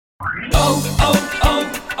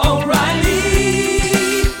O'Reilly!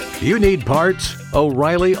 You need parts?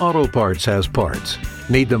 O'Reilly Auto Parts has parts.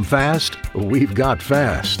 Need them fast? We've got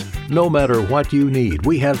fast. No matter what you need,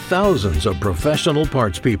 we have thousands of professional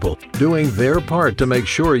parts people doing their part to make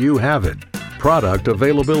sure you have it. Product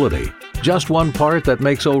availability. Just one part that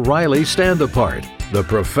makes O'Reilly stand apart. The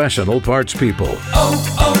professional parts people.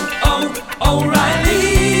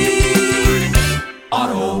 O'Reilly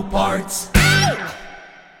Auto Parts.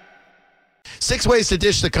 6 ways to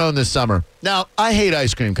dish the cone this summer. Now, I hate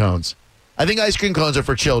ice cream cones. I think ice cream cones are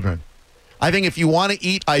for children. I think if you want to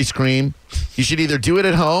eat ice cream, you should either do it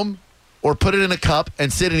at home or put it in a cup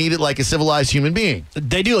and sit and eat it like a civilized human being.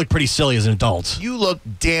 They do look pretty silly as an adult. You look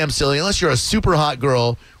damn silly unless you're a super hot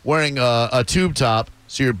girl wearing a tube top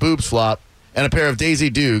so your boobs flop and a pair of Daisy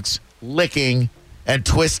Dukes licking and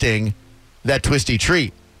twisting that twisty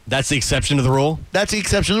treat. That's the exception to the rule? That's the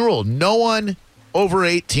exception to the rule. No one over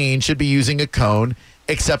 18 should be using a cone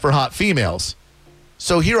except for hot females.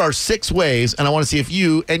 So here are 6 ways, and I want to see if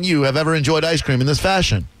you have ever enjoyed ice cream in this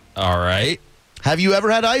fashion. All right. Have you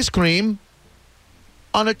ever had ice cream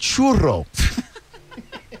on a churro?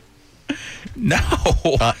 No.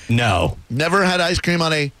 No. Never had ice cream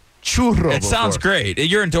on a churro It sounds great.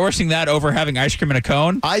 You're endorsing that over having ice cream in a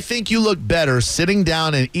cone? I think you look better sitting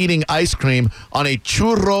down and eating ice cream on a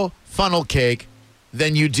churro funnel cake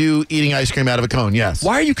than you do eating ice cream out of a cone, yes.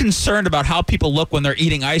 Why are you concerned about how people look when they're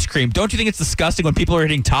eating ice cream? Don't you think it's disgusting when people are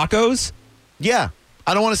eating tacos? Yeah.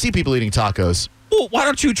 I don't want to see people eating tacos. Well, why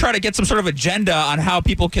don't you try to get some sort of agenda on how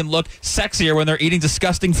people can look sexier when they're eating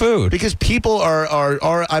disgusting food? Because people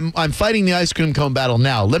I'm fighting the ice cream cone battle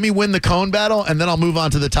now. Let me win the cone battle, and then I'll move on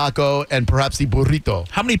to the taco and perhaps the burrito.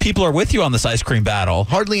 How many people are with you on this ice cream battle?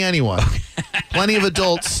 Hardly anyone. Plenty of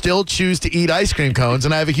adults still choose to eat ice cream cones,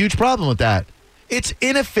 and I have a huge problem with that. It's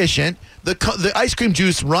inefficient. The ice cream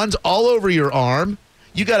juice runs all over your arm.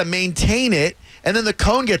 You got to maintain it, and then the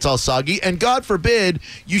cone gets all soggy. And God forbid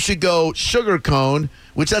you should go sugar cone,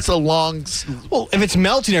 which that's a long. Well, if it's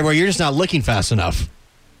melting everywhere, you're just not licking fast enough.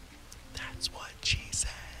 That's what she said.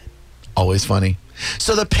 Always funny.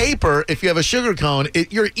 So the paper, if you have a sugar cone,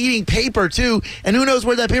 you're eating paper too, and who knows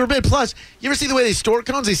where that paper been. Plus, you ever see the way they store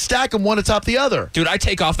cones? They stack them one atop the other. Dude, I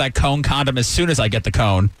take off that cone condom as soon as I get the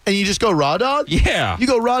cone. And you just go raw dog? Yeah. You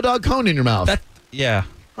go raw dog cone in your mouth. Yeah.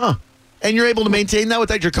 Huh. And you're able to maintain that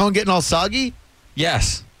without your cone getting all soggy?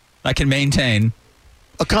 Yes. I can maintain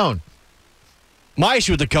a cone. My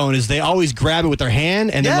issue with the cone is they always grab it with their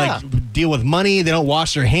hand and then deal with money. They don't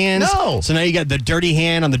wash their hands. No. So now you got the dirty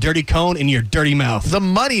hand on the dirty cone in your dirty mouth. The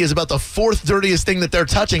money is about the 4th dirtiest thing that they're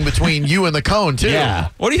touching between you and the cone, too. Yeah.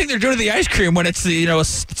 What do you think they're doing to the ice cream when it's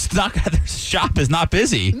not their shop is not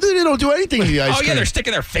busy? They don't do anything to the ice cream. Oh yeah, they're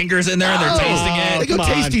sticking their fingers in there and they're tasting They it. go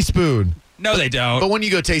tasty spoon. No, they don't. But when you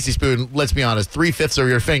go tasty spoon, let's be honest, 3/5 of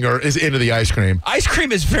your finger is into the ice cream. Ice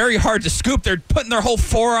cream is very hard to scoop. They're putting their whole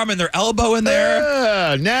forearm and their elbow in there.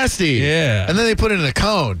 Yeah, nasty. Yeah. And then they put it in a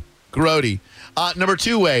cone. Grody. Number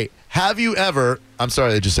 2 way, have you ever, I'm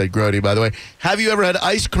sorry, I just said grody, by the way. Have you ever had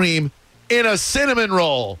ice cream in a cinnamon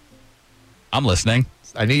roll? I'm listening.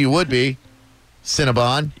 I knew you would be.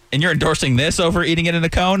 Cinnabon. And you're endorsing this over eating it in a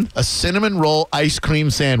cone? A cinnamon roll ice cream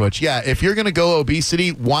sandwich. Yeah, if you're going to go obesity,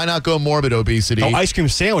 why not go morbid obesity? Oh, ice cream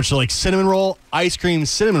sandwich. So like cinnamon roll, ice cream,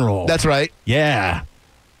 cinnamon roll. That's right. Yeah.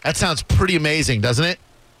 That sounds pretty amazing, doesn't it?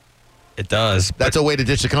 It does. That's a way to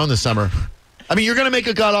ditch the cone this summer. I mean, you're going to make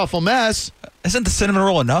a god-awful mess. Isn't the cinnamon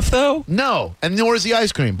roll enough, though? No, and nor is the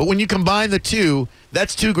ice cream. But when you combine the two,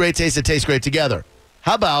 that's 2 great tastes that taste great together.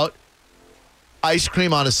 How about ice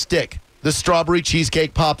cream on a stick? The strawberry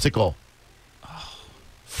cheesecake popsicle.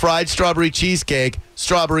 Fried strawberry cheesecake,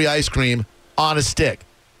 strawberry ice cream on a stick.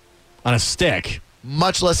 On a stick.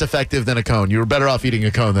 Much less effective than a cone. You were better off eating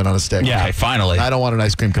a cone than on a stick. Yeah, okay, finally. I don't want an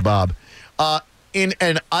ice cream kebab. In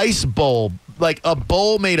an ice bowl, like a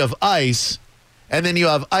bowl made of ice, and then you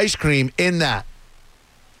have ice cream in that.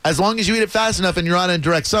 As long as you eat it fast enough and you're on in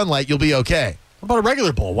direct sunlight, you'll be okay. What about a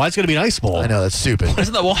regular bowl? Why is it going to be an ice bowl? I know, that's stupid.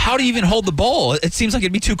 Isn't that, well, how do you even hold the bowl? It seems like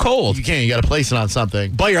it'd be too cold. You can't. You got to place it on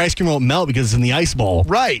something. But your ice cream won't melt because it's in the ice bowl.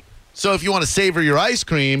 Right. So if you want to savor your ice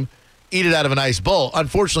cream, eat it out of an ice bowl.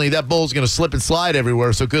 Unfortunately, that bowl's going to slip and slide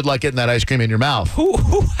everywhere, so good luck getting that ice cream in your mouth. Who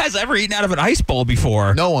has ever eaten out of an ice bowl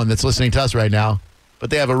before? No one that's listening to us right now. But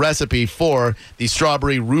they have a recipe for the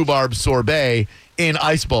strawberry rhubarb sorbet in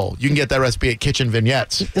ice bowl. You can get that recipe at Kitchen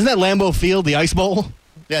Vignettes. Isn't that Lambeau Field, the ice bowl?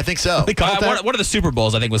 Yeah, I think so. They call it that? One of the Super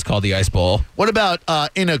Bowls, I think, was called the Ice Bowl. What about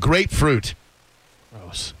in a grapefruit?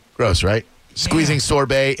 Gross. Gross, right? Squeezing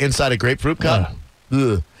sorbet inside a grapefruit cup?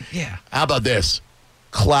 Ugh. Yeah. How about this?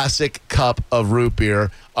 Classic cup of root beer,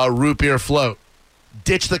 a root beer float.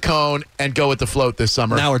 ditch the cone and go with the float this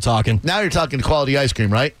summer. Now we're talking. Now you're talking quality ice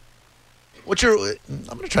cream, right? I'm going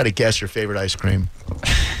to try to guess your favorite ice cream.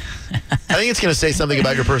 I think it's going to say something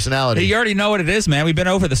about your personality. You already know what it is, man. We've been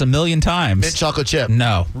over this a million times. Mint chocolate chip.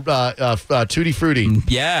 No. Tutti Frutti.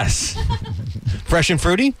 Yes. Fresh and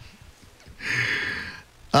fruity?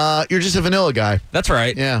 You're just a vanilla guy. That's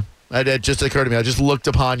right. Yeah. It just occurred to me. I just looked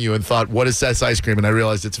upon you and thought, what is Seth's ice cream? And I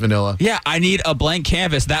realized it's vanilla. Yeah, I need a blank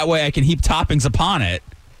canvas. That way I can heap toppings upon it.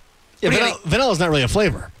 Yeah, vanilla's not really a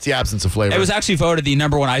flavor. It's the absence of flavor. It was actually voted the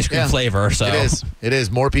number one ice cream flavor. So It is. It is.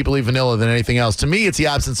 More people eat vanilla than anything else. To me, it's the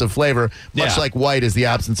absence of flavor, much like white is the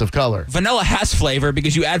absence of color. Vanilla has flavor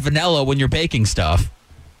because you add vanilla when you're baking stuff.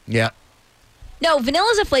 Yeah. No,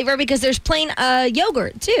 vanilla's a flavor because there's plain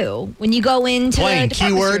yogurt, too. When you go into Plain. the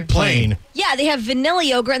department Keyword, store. plain. Yeah, they have vanilla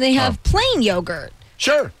yogurt and they have plain yogurt.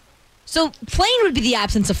 Sure. So plain would be the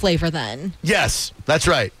absence of flavor then. Yes, that's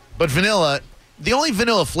right. But vanilla, the only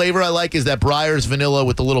vanilla flavor I like is that Breyer's vanilla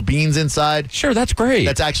with the little beans inside. Sure, that's great.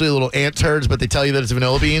 That's actually little ant turds, but they tell you that it's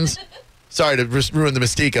vanilla beans. Sorry to ruin the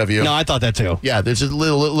mystique of you. No, I thought that too. Yeah, there's just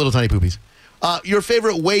little tiny poopies. Your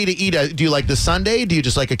favorite way to eat it? Do you like the sundae? Do you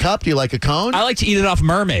just like a cup? Do you like a cone? I like to eat it off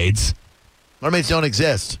mermaids. Mermaids don't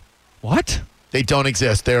exist. What? They don't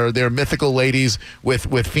exist. They're mythical ladies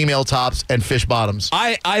with female tops and fish bottoms.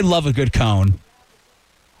 I love a good cone.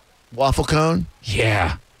 Waffle cone?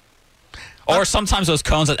 Yeah. Or sometimes those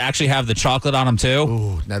cones that actually have the chocolate on them too.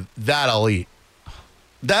 Ooh, now that I'll eat.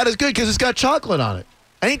 That is good because it's got chocolate on it.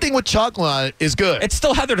 Anything with chocolate on it is good. It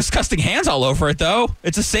still had their disgusting hands all over it though.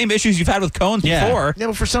 It's the same issues you've had with cones before. Yeah,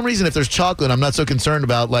 but for some reason, if there's chocolate, I'm not so concerned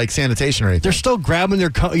about like sanitation or anything. They're still grabbing your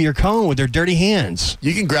cone with their dirty hands.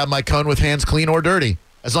 You can grab my cone with hands clean or dirty.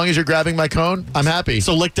 As long as you're grabbing my cone, I'm happy.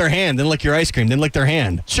 So lick their hand, then lick your ice cream, then lick their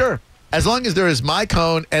hand. Sure. As long as there is my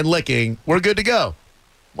cone and licking, we're good to go.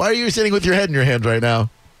 Why are you sitting with your head in your hand right now?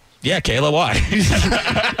 Yeah, Kayla, why?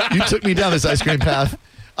 You took me down this ice cream path.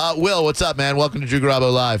 Will, what's up, man? Welcome to Drew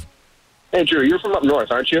Garabo Live. Hey, Drew, you're from up north,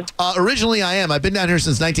 aren't you? Originally, I am. I've been down here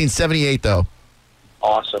since 1978, though.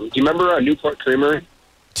 Awesome. Do you remember Newport Creamery?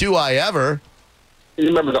 Do I ever? You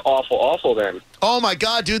remember the awful then? Oh, my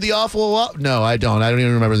God, dude, the awful... No, I don't. I don't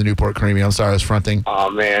even remember the Newport Creamy. I'm sorry, I was fronting. Oh,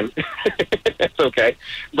 man. It's okay.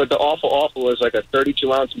 But the awful is like a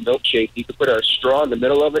 32-ounce milkshake. You could put a straw in the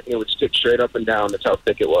middle of it, and it would stick straight up and down. That's how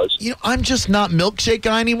thick it was. You know, I'm just not milkshake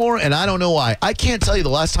guy anymore, and I don't know why. I can't tell you the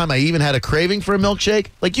last time I even had a craving for a milkshake.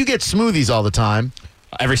 Like, you get smoothies all the time.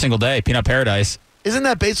 Every single day, peanut paradise. Isn't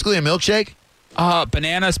that basically a milkshake?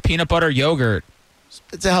 Bananas, peanut butter, yogurt.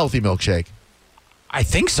 It's a healthy milkshake. I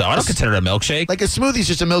think so. I don't consider it a milkshake. Like, a smoothie's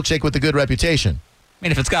just a milkshake with a good reputation. I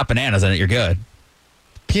mean, if it's got bananas in it, you're good.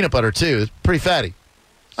 Peanut butter, too. It's pretty fatty.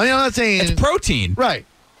 I mean, I'm not saying... It's protein. Right.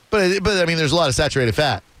 But I mean, there's a lot of saturated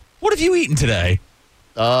fat. What have you eaten today?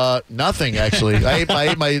 Nothing, actually. I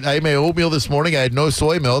ate my oatmeal this morning. I had no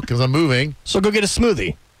soy milk because I'm moving. So go get a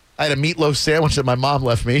smoothie. I had a meatloaf sandwich that my mom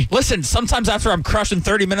left me. Listen, sometimes after I'm crushing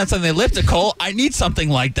 30 minutes on the elliptical, I need something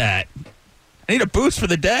like that. I need a boost for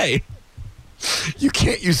the day. You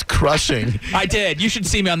can't use crushing. I did. You should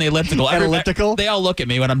see me on the elliptical. Elliptical? They all look at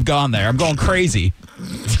me when I'm gone there. I'm going crazy.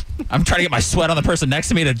 I'm trying to get my sweat on the person next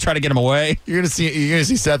to me to try to get him away. You're gonna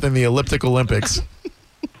see Seth in the elliptical Olympics.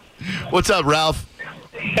 What's up, Ralph?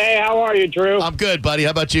 Hey, how are you, Drew? I'm good, buddy.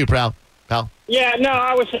 How about you, pal? Yeah, no,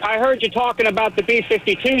 I heard you talking about the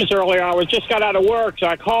B-52s earlier. I just got out of work, so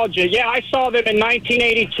I called you. Yeah, I saw them in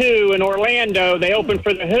 1982 in Orlando. They opened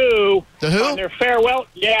for The Who. The Who? On their farewell.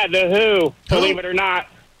 Yeah, The Who. Believe it or not.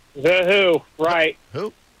 The Who, right.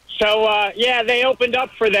 Who? So, yeah, they opened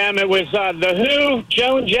up for them. It was The Who,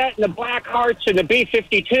 Joan Jett, and the Blackhearts, and the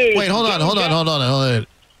B-52s. Wait, hold on.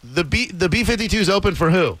 The B-52s open for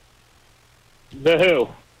who? The Who.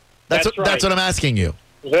 That's right. That's what I'm asking you.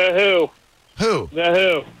 The Who. Who?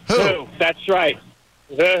 The Who. Who? That's right.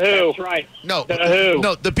 The Who. That's right. No. The Who.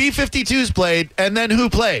 No, the B-52s played, and then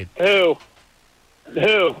who played? Who?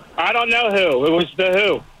 Who? I don't know who. It was The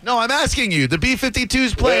Who. No, I'm asking you. The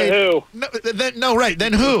B-52s played. The Who? No, right.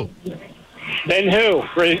 Then who? Then who?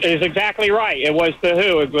 Is exactly right. It was The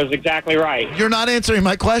Who. It was exactly right. You're not answering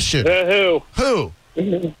my question. The Who?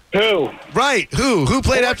 Who? Who? Right. Who? Who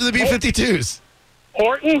played after the B-52s?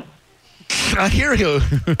 Horton? I hear you.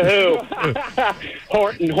 Who?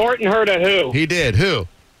 Horton. Horton heard of Who. He did. Who?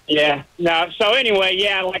 Yeah. No. So anyway,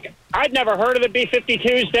 yeah, like I'd never heard of the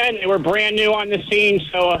B-52s then. They were brand new on the scene,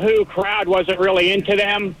 so a Who crowd wasn't really into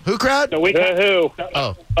them. Who crowd? So the Who.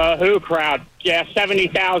 Oh. A Who crowd. Yeah,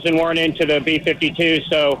 70,000 weren't into the B-52s,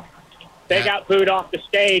 so they got booed off the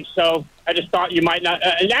stage. So I just thought you might not.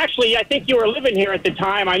 And actually, I think you were living here at the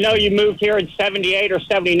time. I know you moved here in 78 or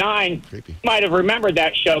 79. Creepy. You might have remembered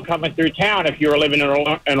that show coming through town if you were living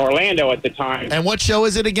in Orlando at the time. And what show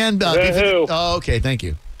is it again? The Who. Oh, okay. Thank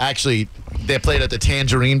you. Actually, they played at the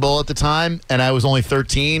Tangerine Bowl at the time, and I was only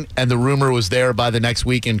 13, and the rumor was there by the next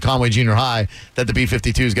week in Conway Junior High that the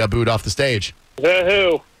B-52s got booed off the stage. The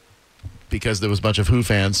Who. Because there was a bunch of Who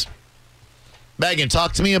fans. Megan,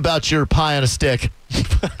 talk to me about your pie on a stick.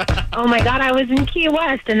 Oh, my God. I was in Key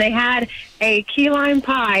West, and they had a key lime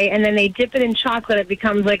pie, and then they dip it in chocolate. It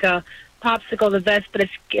becomes like a popsicle, the best, but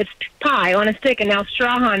it's pie on a stick. And now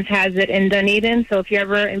Strawhans has it in Dunedin, so if you're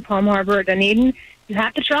ever in Palm Harbor or Dunedin, you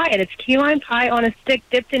have to try it. It's key lime pie on a stick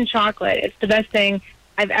dipped in chocolate. It's the best thing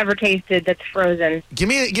I've ever tasted that's frozen. Give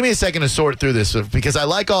me a second to sort through this because I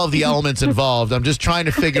like all of the elements involved. I'm just trying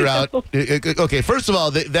to figure out. Okay, first of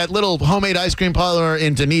all, that little homemade ice cream parlor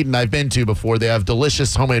in Dunedin I've been to before. They have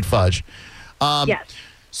delicious homemade fudge. Yes.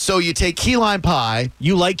 So you take key lime pie.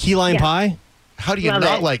 You like key lime Yes. pie? How do you Love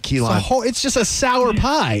not it. like key lime? It's just a sour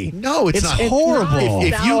pie. No, it's not. horrible.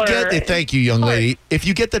 If you Sour. get it, thank you, young lady. If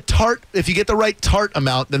you get the right tart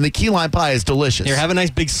amount, then the key lime pie is delicious. Here, have a nice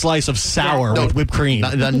big slice of sour No. with whipped cream.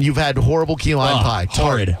 Then you've had horrible key lime Oh, pie.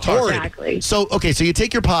 horrid. Exactly. So so you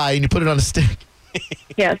take your pie and you put it on a stick.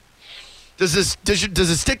 Yes. Does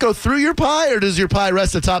the stick go through your pie or does your pie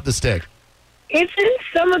rest atop the stick? It's in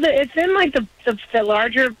it's in like the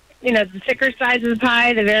larger, the thicker size of the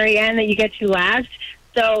pie, the very end that you get to last.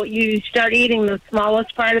 So you start eating the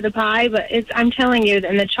smallest part of the pie, but I'm telling you,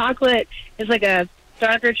 and the chocolate is like a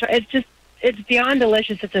darker, it's beyond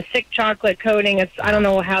delicious. It's a thick chocolate coating. I don't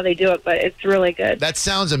know how they do it, but it's really good. That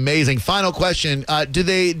sounds amazing. Final question. Do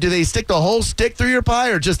they stick the whole stick through your pie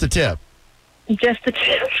or just the tip? Just the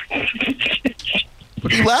tip.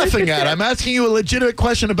 What are you laughing at? I'm asking you a legitimate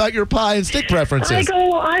question about your pie and stick preferences.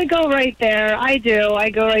 I go right there. I do. I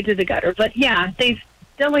go right to the gutter. But yeah, the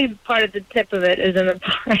only part of the tip of it is in the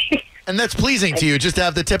pie. And that's pleasing to you, just to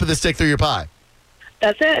have the tip of the stick through your pie.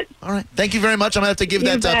 That's it. All right. Thank you very much. I'm going to have to give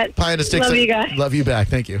You that bet. pie and a stick. Love you guys. Love you back.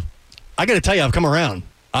 Thank you. I got to tell you, I've come around.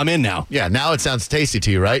 I'm in now. Yeah, now it sounds tasty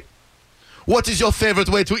to you, right? What is your favorite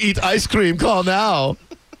way to eat ice cream? Call now.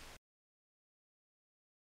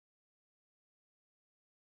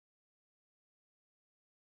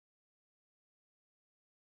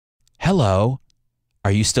 Hello.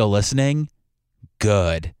 Are you still listening?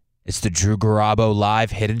 Good. It's the Drew Garabo live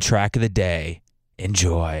hidden track of the day.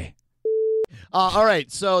 Enjoy. All right,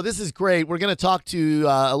 so this is great. We're going to talk to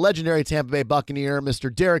a legendary Tampa Bay Buccaneer,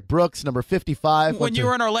 Mr. Derek Brooks, number 55. When you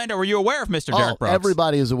were in Orlando, were you aware of Mr. Derek Brooks?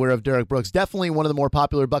 Everybody is aware of Derek Brooks. Definitely one of the more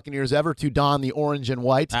popular Buccaneers ever to don the orange and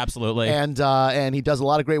white. Absolutely. And he does a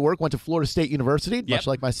lot of great work. Went to Florida State University, much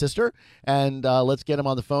like my sister. And let's get him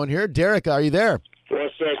on the phone here. Derek, are you there? One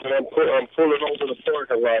second. I'm pulling over the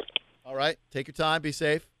parking lot. All right. Take your time. Be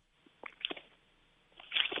safe.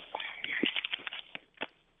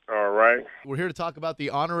 All right. We're here to talk about the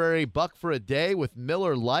honorary Buck for a Day with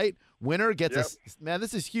Miller Lite. Winner gets man,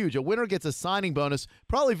 this is huge. A winner gets a signing bonus,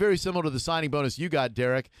 probably very similar to the signing bonus you got,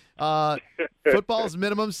 Derek. Football's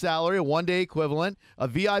minimum salary, a one-day equivalent, a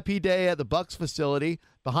VIP day at the Bucks facility,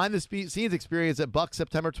 behind-the-scenes experience at Bucks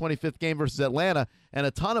September 25th game versus Atlanta, and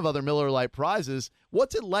a ton of other Miller Lite prizes.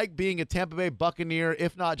 What's it like being a Tampa Bay Buccaneer,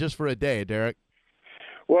 if not just for a day, Derek?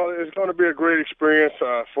 Well, it's going to be a great experience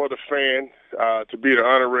for the fan to be the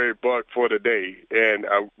honorary Buck for the day. And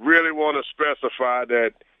I really want to specify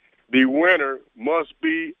that the winner must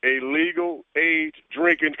be a legal age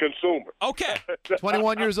drinking consumer. Okay.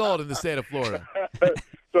 21 years old in the state of Florida.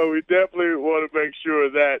 So we definitely want to make sure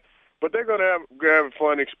of that. But they're going to have a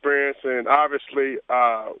fun experience, and obviously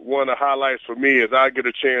one of the highlights for me is I get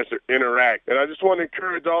a chance to interact. And I just want to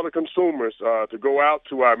encourage all the consumers to go out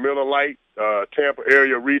to our Miller Lite Tampa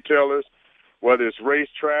area retailers, whether it's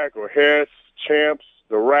Racetrack or Hess, Champs,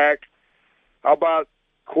 The Rack. How about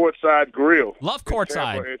Courtside Grill? Love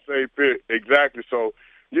Courtside. And St. Pete. Exactly. So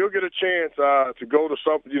you'll get a chance to go to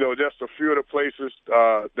some, just a few of the places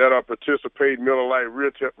that are participating Miller Lite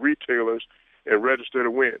retailers and register to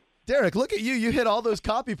win. Derek, look at you. You hit all those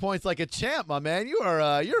copy points like a champ, my man.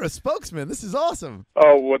 You're a spokesman. This is awesome.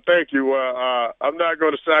 Oh, well, thank you. I'm not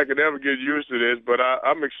going to say I can ever get used to this, but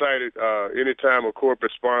I'm excited anytime a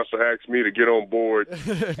corporate sponsor asks me to get on board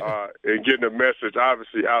and getting a message,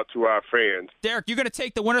 obviously, out to our fans. Derek, you going to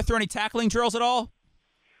take the winner through any tackling drills at all?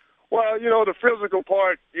 Well, the physical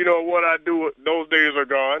part, what I do, those days are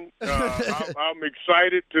gone. I'm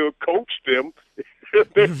excited to coach them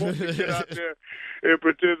if they want to get out there and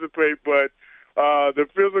participate. But the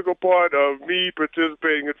physical part of me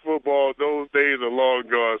participating in football, those days are long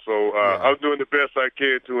gone. So I'm doing the best I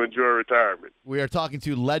can to enjoy retirement. We are talking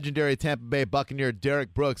to legendary Tampa Bay Buccaneer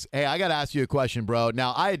Derek Brooks. Hey, I got to ask you a question, bro.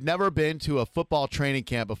 Now, I had never been to a football training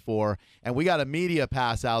camp before, and we got a media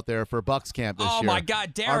pass out there for Bucks camp this year. Oh, my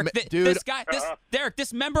God, Derek. Derek,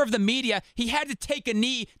 this member of the media, he had to take a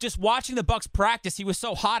knee just watching the Bucks practice. He was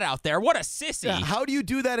so hot out there. What a sissy. Yeah, how do you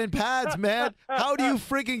do that in pads, man? How do you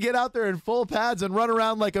freaking get out there in full pads and run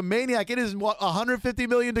around like a maniac? It is 150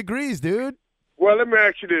 million degrees, dude. Well, let me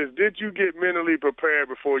ask you this. Did you get mentally prepared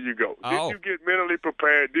before you go? Did you get mentally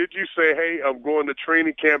prepared? Did you say, hey, I'm going to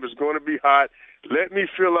training camp. It's going to be hot. Let me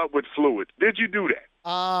fill up with fluid. Did you do that?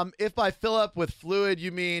 If I fill up with fluid,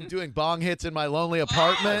 you mean doing bong hits in my lonely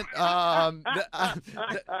apartment?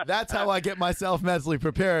 That's how I get myself mentally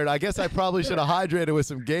prepared. I guess I probably should have hydrated with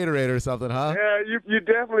some Gatorade or something, huh? Yeah, you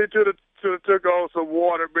definitely should have took on some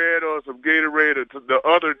water, man, or some Gatorade or the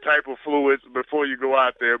other type of fluids before you go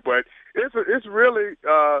out there. But it's really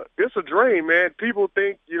it's a drain, man. People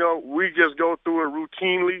think, we just go through it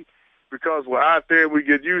routinely because we're out there, we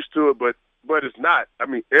get used to it, but it's not. I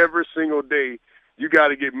mean, every single day you got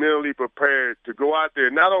to get mentally prepared to go out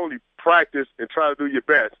there, not only practice and try to do your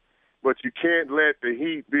best, but you can't let the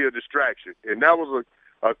heat be a distraction. And that was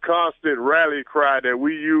a constant rally cry that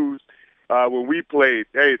we used when we played.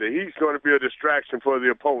 Hey, the heat's going to be a distraction for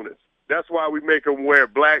the opponents. That's why we make them wear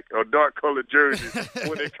black or dark-colored jerseys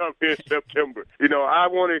when they come in September. I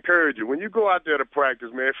want to encourage you, when you go out there to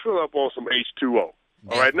practice, man, fill up on some H2O.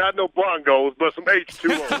 All right, not no bongos, but some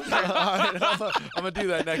H2O. All right, I'm going to do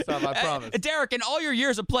that next time, I promise. Derek, in all your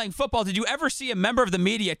years of playing football, did you ever see a member of the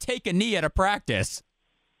media take a knee at a practice?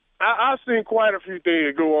 I've seen quite a few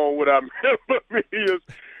things go on with our member media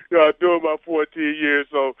during my 14 years,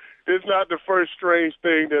 so it's not the first strange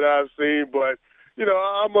thing that I've seen, but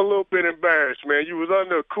I'm a little bit embarrassed, man. You was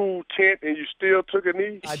under a cool tent and you still took a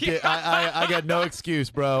knee? I did. I got no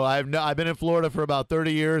excuse, bro. I've been in Florida for about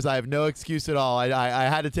 30 years. I have no excuse at all. I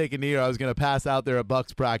had to take a knee or I was going to pass out there at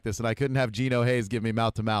Bucks practice, and I couldn't have Geno Hayes give me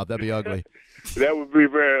mouth-to-mouth. That'd be ugly. That would be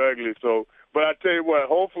very ugly. So, but I tell you what,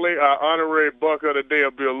 hopefully our honorary Buck of the day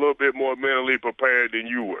will be a little bit more mentally prepared than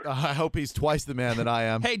you were. I hope he's twice the man that I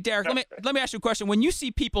am. Hey, Derek, let me ask you a question. When you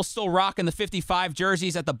see people still rocking the 55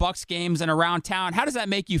 jerseys at the Bucks games and around town, how does that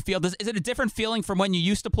make you feel? Is it a different feeling from when you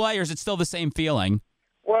used to play, or is it still the same feeling?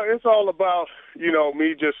 Well, it's all about,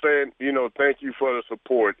 me just saying, thank you for the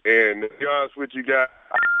support. And to be honest with you guys,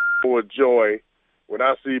 I for joy when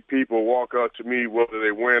I see people walk up to me, whether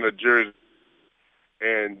they're wearing a jersey,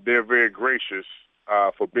 and they're very gracious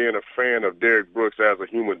for being a fan of Derek Brooks as a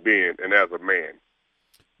human being and as a man.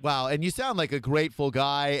 Wow, and you sound like a grateful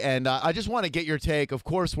guy, and I just want to get your take. Of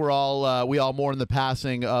course, we all mourn the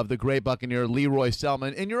passing of the great Buccaneer Leroy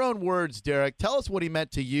Selmon. In your own words, Derek, tell us what he meant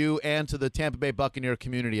to you and to the Tampa Bay Buccaneer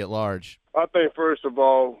community at large. I think, first of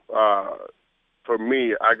all, for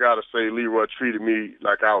me, I got to say Leroy treated me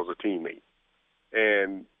like I was a teammate.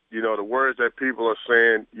 And, the words that people are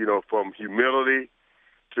saying, from humility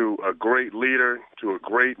to a great leader, to a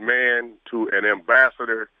great man, to an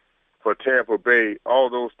ambassador for Tampa Bay, all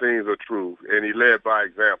those things are true, and he led by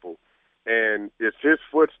example. And it's his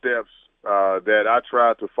footsteps that I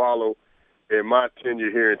try to follow in my tenure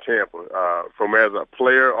here in Tampa, from as a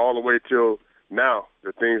player all the way till now,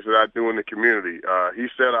 the things that I do in the community. He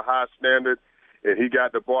set a high standard, and he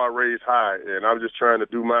got the bar raised high, and I'm just trying to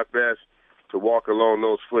do my best to walk along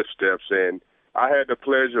those footsteps. And I had the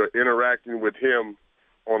pleasure of interacting with him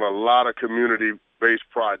on a lot of community-based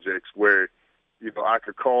projects where, I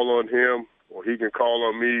could call on him or he can call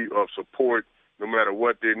on me of support no matter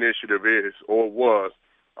what the initiative is or was.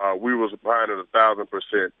 We was behind it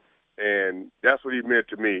 1,000%. And that's what he meant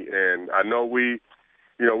to me. And I know we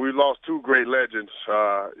lost two great legends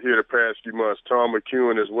here the past few months, Tom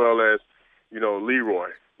McEwen as well as, Leroy.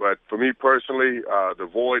 But for me personally, the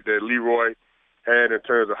void that Leroy had in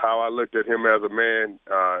terms of how I looked at him as a man,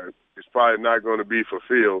 it's probably not going to be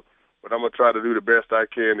fulfilled, but I'm going to try to do the best I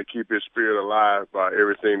can to keep his spirit alive by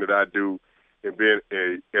everything that I do in being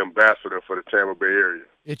an ambassador for the Tampa Bay area.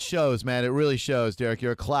 It shows, man. It really shows, Derek.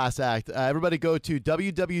 You're a class act. Everybody go to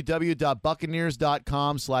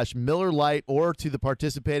www.buccaneers.com/Miller Lite or to the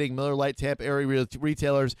participating Miller Lite Tampa area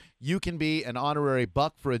retailers. You can be an honorary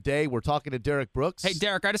Buck for a day. We're talking to Derek Brooks. Hey,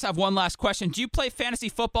 Derek, I just have one last question. Do you play fantasy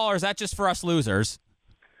football, or is that just for us losers?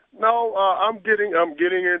 No, I'm getting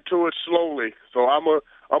into it slowly. So I'm gonna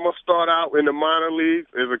start out in the minor leagues.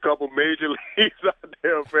 There's a couple major leagues out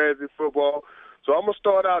there in fantasy football. So I'm gonna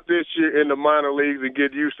start out this year in the minor leagues and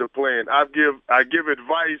get used to playing. I give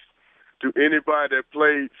advice to anybody that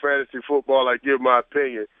played fantasy football. I give my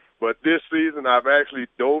opinion, But this season, I've actually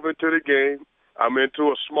dove into the game. I'm into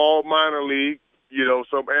a small minor league,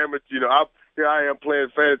 some amateur, here I am playing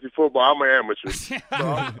fantasy football. I'm an amateur.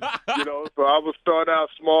 So I will start out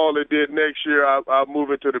small, and then next year I'll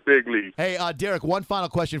move into the big league. Hey, Derek, one final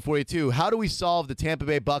question for you, too. How do we solve the Tampa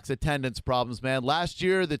Bay Bucks attendance problems, man? Last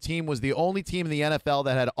year, the team was the only team in the NFL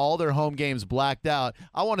that had all their home games blacked out.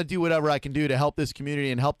 I want to do whatever I can do to help this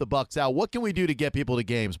community and help the Bucks out. What can we do to get people to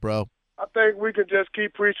games, bro? I think we can just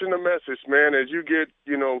keep preaching the message, man. As you get,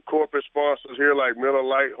 corporate sponsors here like Miller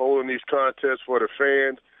Lite holding these contests for the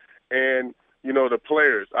fans and, the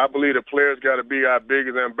players. I believe the players got to be our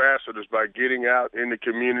biggest ambassadors by getting out in the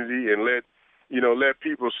community and let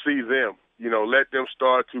people see them. Let them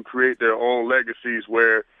start to create their own legacies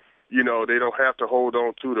where, they don't have to hold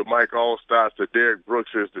on to the Mike Allstars, the Derek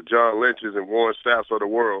Brookses, the John Lynches, and Warren Sapp's of the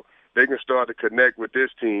world. They can start to connect with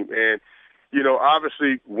this team. And,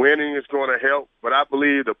 obviously winning is going to help, but I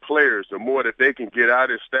believe the players, the more that they can get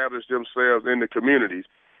out and establish themselves in the communities,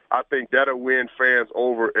 I think that'll win fans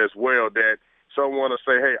over as well, that some want to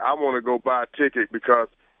say, hey, I want to go buy a ticket because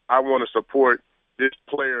I want to support this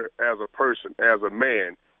player as a person, as a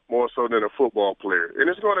man, more so than a football player. And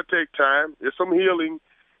it's going to take time. There's some healing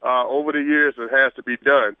over the years that has to be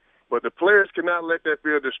done, but the players cannot let that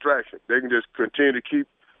be a distraction. They can just continue to keep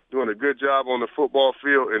doing a good job on the football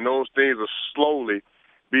field, and those things will slowly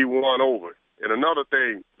be won over. And another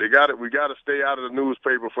thing, we got to stay out of the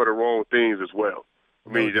newspaper for the wrong things as well.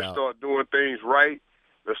 Just start doing things right.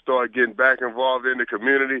 Let's start getting back involved in the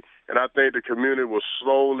community, and I think the community will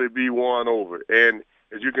slowly be won over. And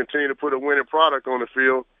as you continue to put a winning product on the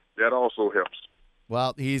field, that also helps.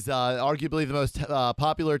 Well, he's arguably the most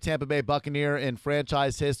popular Tampa Bay Buccaneer in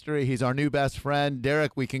franchise history. He's our new best friend.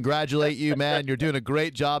 Derek, we congratulate you, man. You're doing a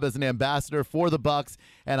great job as an ambassador for the Bucs,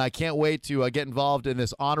 and I can't wait to get involved in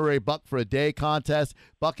this honorary Buck for a Day contest.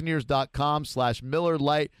 Buccaneers.com/Miller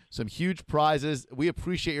Lite. Some huge prizes. We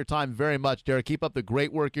appreciate your time very much, Derek. Keep up the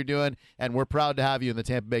great work you're doing, and we're proud to have you in the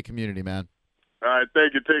Tampa Bay community, man. All right,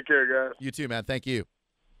 thank you. Take care, guys. You too, man. Thank you.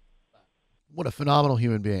 What a phenomenal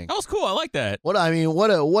human being. That was cool. I like that. What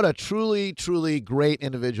a truly, truly great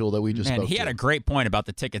individual that we just spoke to. He had a great point about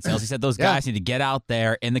the ticket sales. He said those guys need to get out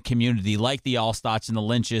there in the community like the Allstats and the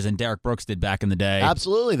Lynches and Derek Brooks did back in the day.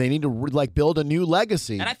 Absolutely. They need to build a new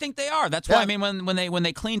legacy. And I think they are. That's why, when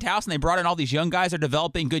they cleaned house and they brought in all these young guys, they're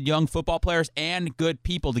developing good young football players and good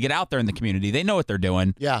people to get out there in the community. They know what they're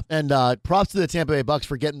doing. Yeah, and props to the Tampa Bay Bucks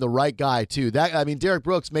for getting the right guy, too. Derek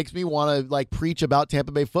Brooks makes me want to, preach about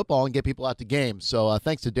Tampa Bay football and get people out to games. So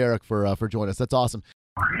thanks to Derek for joining us. That's awesome.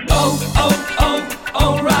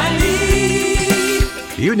 O'Reilly.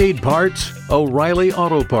 You need parts? O'Reilly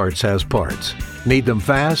Auto Parts has parts. Need them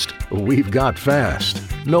fast? We've got fast.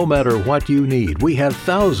 No matter what you need, we have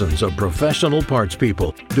thousands of professional parts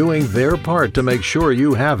people doing their part to make sure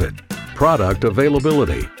you have it. Product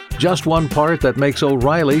availability. Just one part that makes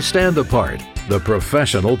O'Reilly stand apart. The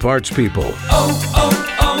professional parts people.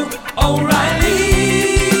 O'Reilly.